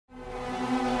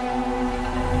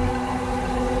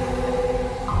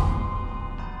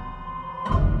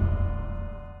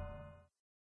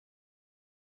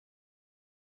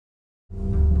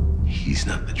He's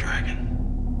not the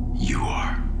dragon. You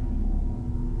are.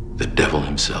 The devil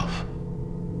himself.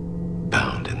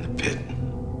 Bound in the pit.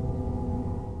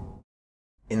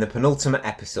 In the penultimate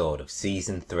episode of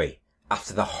Season 3,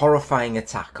 after the horrifying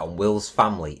attack on Will's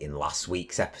family in last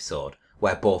week's episode,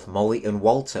 where both Molly and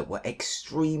Walter were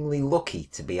extremely lucky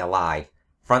to be alive,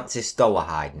 Francis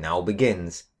Dolarhyde now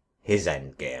begins his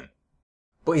endgame.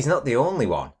 But he's not the only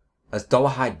one. As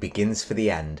Dolarhyde begins for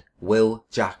the end, Will,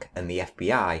 Jack and the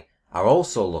FBI are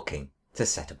also looking to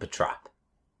set up a trap.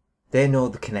 They know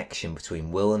the connection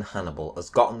between Will and Hannibal has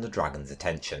gotten the dragon's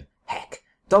attention. Heck,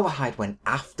 Dolarhyde went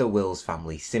after Will's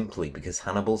family simply because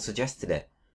Hannibal suggested it.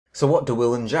 So what do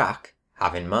Will and Jack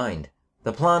have in mind?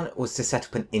 The plan was to set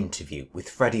up an interview with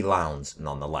Freddie Lowndes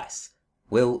nonetheless.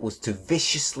 Will was to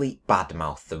viciously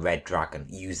badmouth the Red Dragon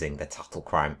using the Tattle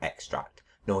Crime extract,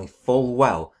 knowing full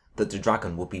well that the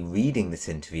dragon would be reading this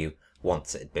interview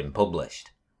once it had been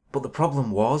published. But the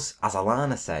problem was, as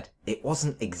Alana said, it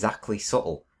wasn't exactly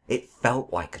subtle. It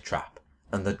felt like a trap,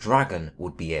 and the dragon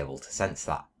would be able to sense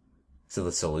that. So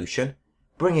the solution?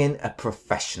 Bring in a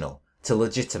professional to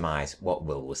legitimise what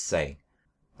Will was saying.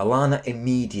 Alana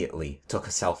immediately took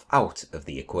herself out of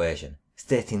the equation,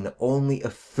 stating that only a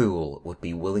fool would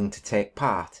be willing to take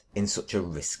part in such a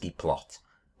risky plot.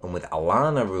 And with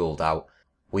Alana ruled out,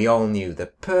 we all knew the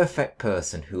perfect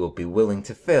person who would be willing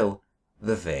to fill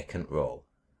the vacant role.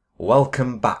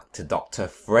 Welcome back to Dr.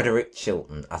 Frederic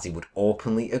Chilton, as he would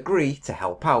openly agree to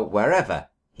help out wherever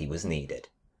he was needed.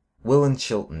 Will and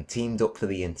Chilton teamed up for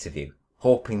the interview,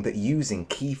 hoping that using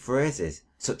key phrases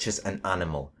such as an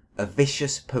animal, a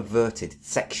vicious, perverted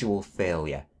sexual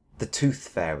failure, the Tooth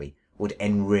Fairy, would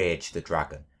enrage the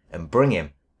dragon and bring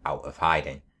him out of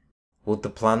hiding. Would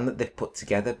the plan that they've put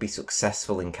together be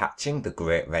successful in catching the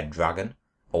Great Red Dragon,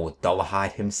 or would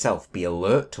Dolarhyde himself be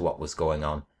alert to what was going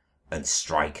on and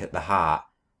strike at the heart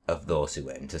of those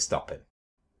who aim to stop him?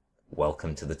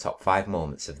 Welcome to the top 5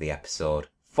 moments of the episode,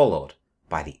 followed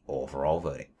by the overall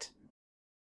verdict.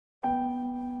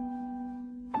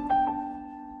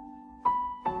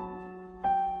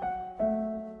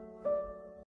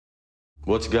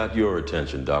 What's got your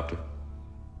attention, Doctor?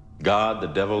 God, the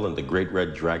devil, and the Great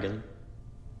Red Dragon?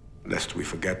 Lest we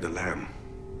forget the lamb.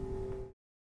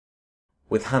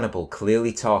 With Hannibal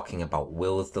clearly talking about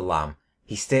Will as the lamb,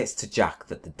 he states to Jack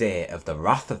that the day of the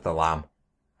wrath of the lamb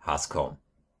has come.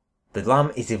 The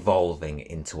lamb is evolving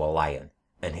into a lion,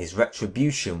 and his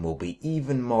retribution will be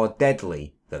even more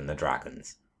deadly than the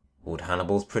dragon's. Would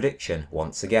Hannibal's prediction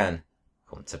once again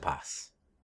come to pass?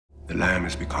 The lamb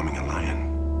is becoming a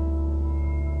lion.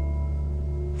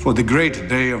 For the great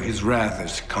day of his wrath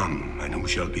has come, and who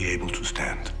shall be able to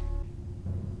stand?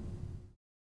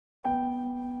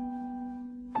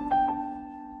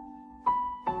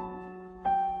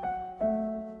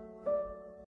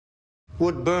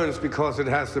 Wood burns because it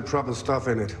has the proper stuff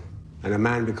in it. And a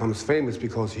man becomes famous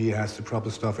because he has the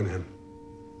proper stuff in him.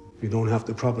 You don't have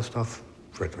the proper stuff,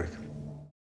 Frederick.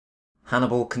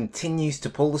 Hannibal continues to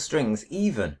pull the strings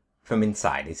even from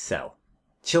inside his cell.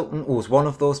 Chilton was one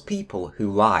of those people who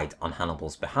lied on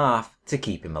Hannibal's behalf to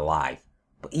keep him alive.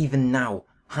 But even now,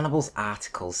 Hannibal's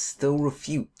articles still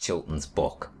refute Chilton's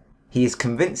book. He is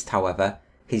convinced, however,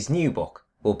 his new book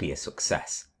will be a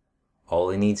success. All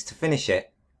he needs to finish it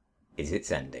is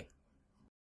its ending.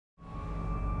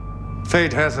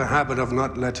 Fate has a habit of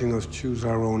not letting us choose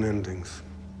our own endings,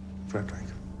 Frederick.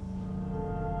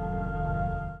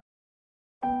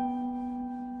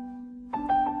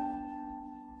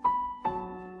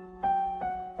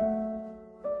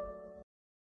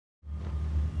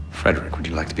 Frederick, would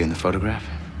you like to be in the photograph?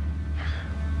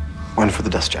 One for the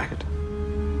dust jacket.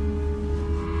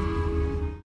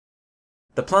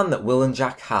 The plan that Will and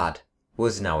Jack had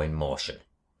was now in motion.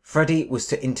 Freddie was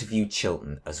to interview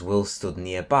Chilton as Will stood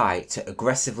nearby to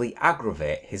aggressively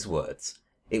aggravate his words.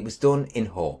 It was done in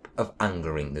hope of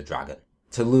angering the dragon,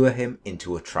 to lure him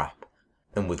into a trap.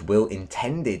 And with Will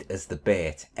intended as the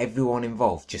bait, everyone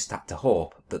involved just had to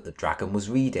hope that the dragon was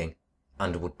reading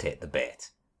and would take the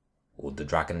bait. Would the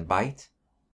dragon bite?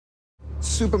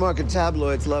 Supermarket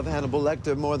tabloids love Hannibal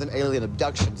Lecter more than alien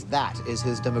abductions. That is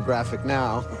his demographic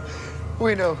now.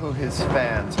 We know who his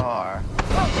fans are.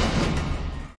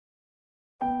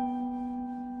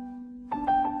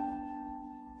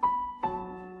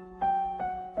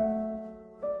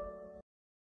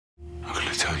 I'm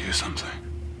going to tell you something.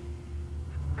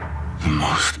 The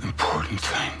most important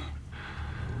thing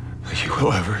that you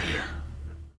will ever hear.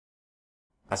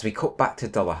 As we cut back to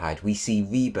Dolarhyde, we see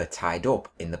Reba tied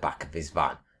up in the back of his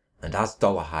van, and as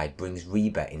Dolarhyde brings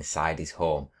Reba inside his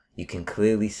home, you can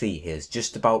clearly see he has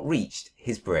just about reached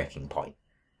his breaking point.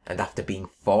 and after being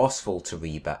forceful to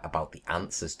Reba about the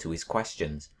answers to his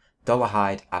questions,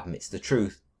 Dolarhyde admits the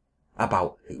truth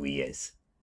about who he is.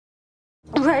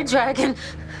 Red Dragon!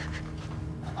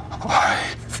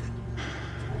 I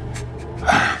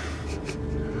am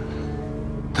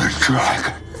the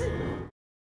dragon.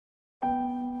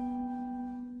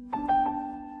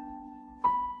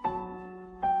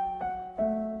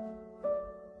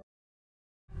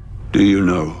 Do you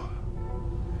know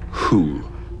who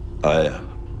I am?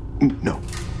 No.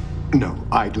 No,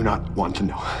 I do not want to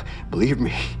know. Believe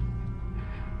me.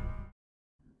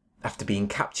 After being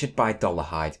captured by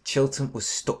Dolarhyde, Chilton was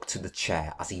stuck to the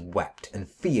chair as he wept and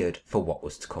feared for what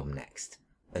was to come next.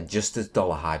 And just as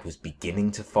Dolarhyde was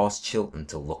beginning to force Chilton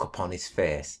to look upon his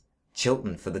face,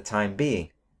 Chilton, for the time being,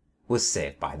 was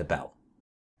saved by the bell.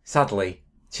 Sadly,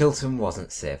 Chilton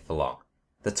wasn't saved for long.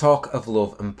 The talk of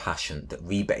love and passion that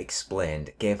Reba explained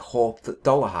gave hope that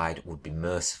Dolarhyde would be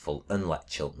merciful and let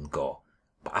Chilton go.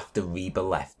 But after Reba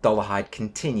left, Dolarhyde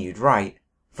continued right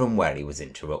from where he was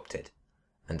interrupted.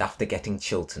 And after getting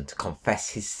Chilton to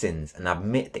confess his sins and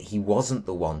admit that he wasn't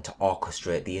the one to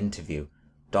orchestrate the interview,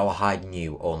 Dolarhyde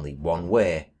knew only one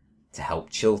way to help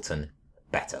Chilton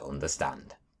better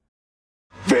understand.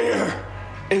 Fear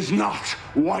is not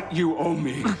what you owe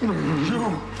me.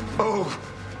 You owe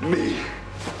me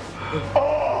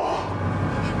all.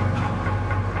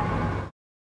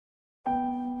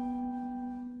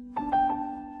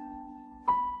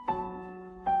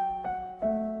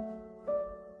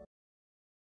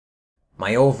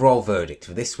 My overall verdict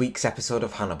for this week's episode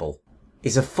of Hannibal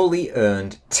is a fully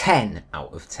earned 10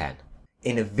 out of 10.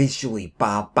 In a visually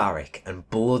barbaric and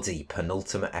bloody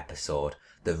penultimate episode,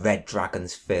 the Red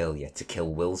Dragon's failure to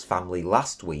kill Will's family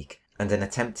last week and an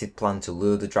attempted plan to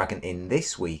lure the dragon in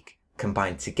this week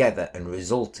combined together and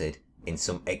resulted in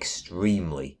some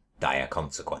extremely dire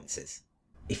consequences.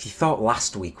 If you thought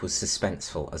last week was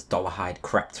suspenseful as Dolarhyde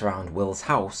crept around Will's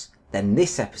house, then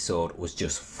this episode was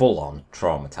just full-on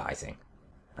traumatising.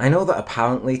 I know that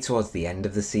apparently towards the end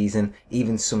of the season,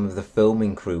 even some of the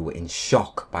filming crew were in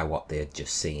shock by what they had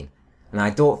just seen, and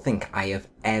I don't think I have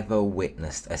ever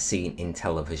witnessed a scene in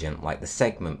television like the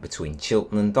segment between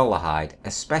Chilton and Dolarhyde,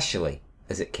 especially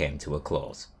as it came to a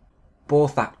close.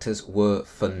 Both actors were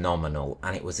phenomenal,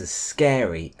 and it was as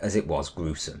scary as it was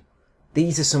gruesome.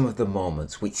 These are some of the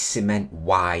moments which cement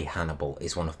why Hannibal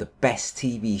is one of the best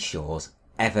TV shows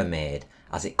ever made,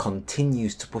 as it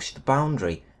continues to push the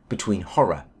boundary between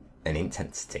horror and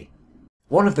intensity.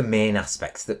 One of the main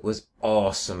aspects that was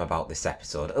awesome about this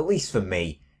episode, at least for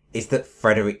me, is that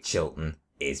Frederic Chilton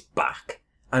is back.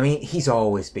 I mean, he's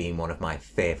always been one of my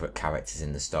favourite characters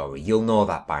in the story. You'll know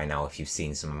that by now if you've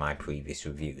seen some of my previous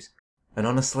reviews. And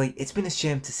honestly, it's been a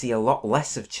shame to see a lot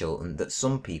less of Chilton that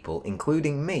some people,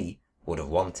 including me, would have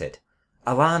wanted.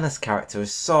 Alana's character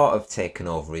has sort of taken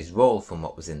over his role from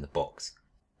what was in the books.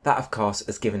 That, of course,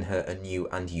 has given her a new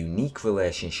and unique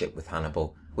relationship with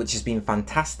Hannibal, which has been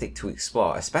fantastic to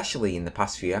explore, especially in the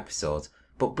past few episodes,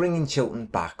 but bringing Chilton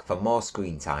back for more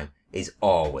screen time is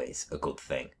always a good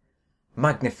thing.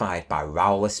 Magnified by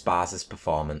Raul Esparza's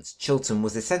performance, Chilton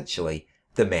was essentially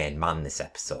the main man this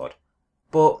episode,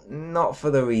 but not for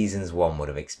the reasons one would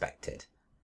have expected.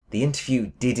 The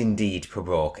interview did indeed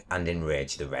provoke and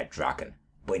enrage the Red Dragon,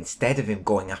 but instead of him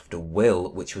going after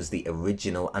Will, which was the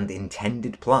original and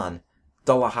intended plan,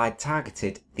 Dolarhyde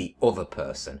targeted the other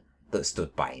person that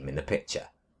stood by him in the picture.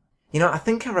 You know, I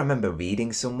think I remember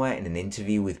reading somewhere in an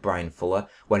interview with Brian Fuller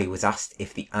where he was asked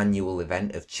if the annual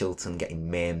event of Chilton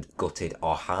getting maimed, gutted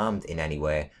or harmed in any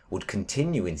way would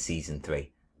continue in Season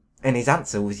 3, and his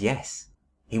answer was yes.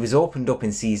 He was opened up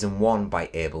in Season 1 by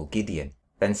Abel Gideon,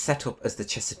 then set up as the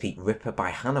Chesapeake Ripper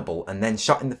by Hannibal, and then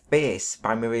shot in the face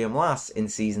by Miriam Lass in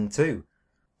Season 2.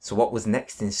 So what was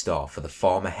next in store for the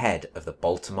former head of the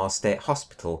Baltimore State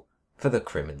Hospital for the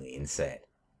criminally insane?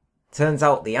 Turns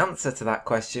out the answer to that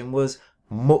question was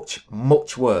much,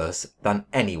 much worse than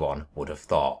anyone would have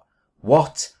thought.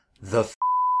 What the f***?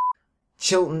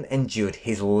 Chilton endured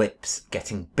his lips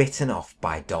getting bitten off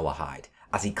by Dolarhyde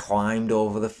as he climbed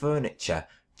over the furniture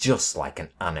just like an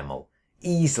animal.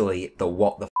 Easily the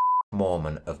what the f***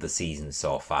 moment of the season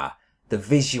so far. The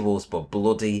visuals were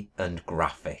bloody and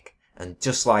graphic, and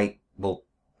just like, well,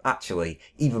 actually,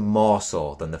 even more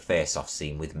so than the face-off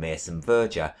scene with Mason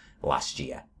Verger last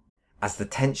year. As the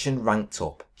tension ranked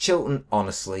up, Chilton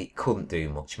honestly couldn't do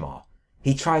much more.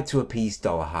 He tried to appease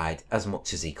Dolarhyde as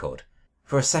much as he could.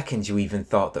 For a second you even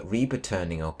thought that Reba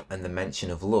turning up and the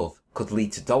mention of love could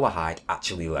lead to Dolarhyde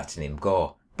actually letting him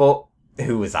go. But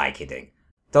who was I kidding?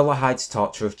 Dolarhyde's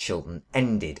torture of Chilton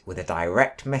ended with a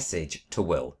direct message to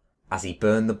Will. as he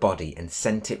burned the body and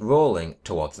sent it rolling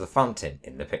towards the fountain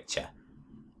in the picture.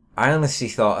 I honestly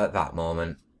thought at that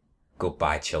moment,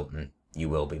 goodbye Chilton, you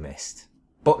will be missed.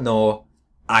 But no,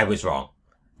 I was wrong.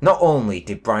 Not only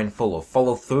did Brian Fuller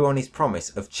follow through on his promise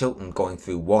of Chilton going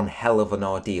through one hell of an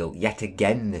ordeal yet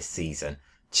again this season,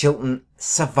 Chilton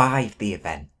survived the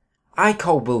event. I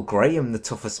called Will Graham the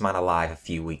toughest man alive a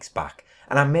few weeks back,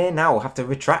 and I may now have to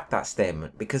retract that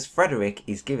statement because Frederic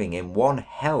is giving him one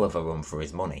hell of a run for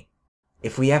his money.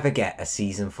 If we ever get a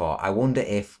season 4, I wonder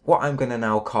if what I'm going to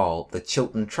now call the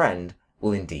Chilton trend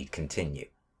will indeed continue.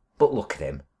 But look at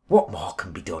him, what more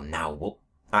can be done now? Well,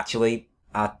 actually,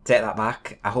 I take that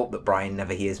back. I hope that Brian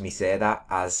never hears me say that,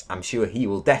 as I'm sure he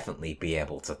will definitely be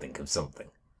able to think of something.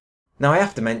 Now I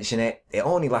have to mention it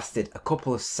only lasted a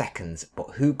couple of seconds,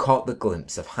 but who caught the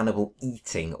glimpse of Hannibal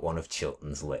eating one of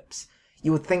Chilton's lips?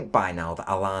 You would think by now that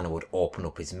Alana would open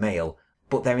up his mail,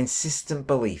 but their insistent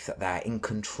belief that they are in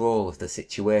control of the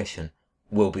situation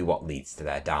will be what leads to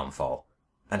their downfall.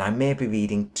 And I may be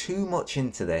reading too much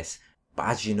into this, but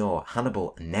as you know,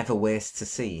 Hannibal never wastes a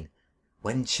scene.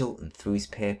 When Chilton threw his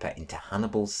paper into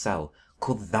Hannibal's cell,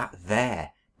 could that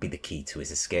there be the key to his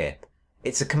escape?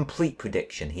 It's a complete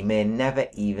prediction. He may never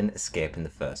even escape in the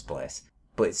first place,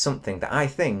 but it's something that I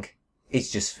think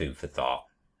is just food for thought.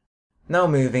 Now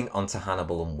moving on to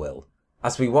Hannibal and Will.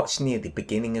 As we watched near the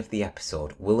beginning of the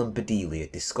episode, Will and Bedelia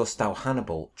discussed how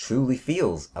Hannibal truly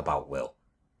feels about Will.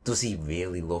 Does he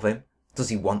really love him? Does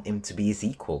he want him to be his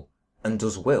equal? And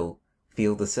does Will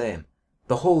feel the same?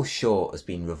 The whole show has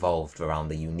been revolved around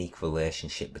the unique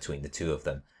relationship between the two of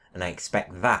them, and I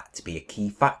expect that to be a key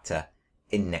factor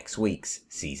in next week's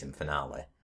season finale.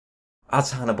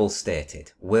 As Hannibal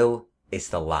stated, Will is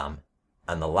the lamb,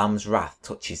 and the lamb's wrath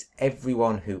touches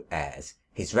everyone who errs.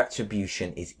 His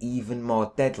retribution is even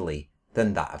more deadly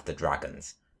than that of the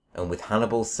dragons, and with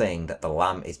Hannibal saying that the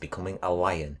lamb is becoming a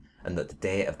lion and that the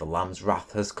day of the lamb's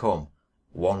wrath has come,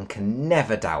 one can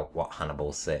never doubt what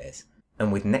Hannibal says.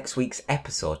 And with next week's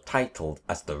episode titled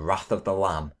as The Wrath of the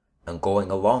Lamb, and going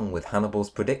along with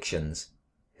Hannibal's predictions,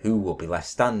 who will be left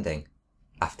standing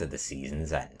after the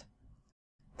season's end?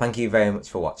 Thank you very much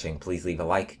for watching. Please leave a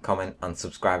like, comment and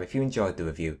subscribe if you enjoyed the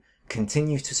review.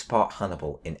 Continue to support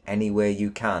Hannibal in any way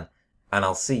you can, and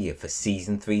I'll see you for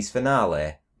season 3's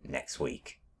finale next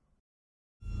week.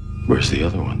 Where's the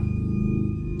other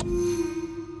one?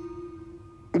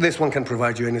 This one can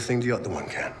provide you anything the other one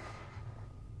can.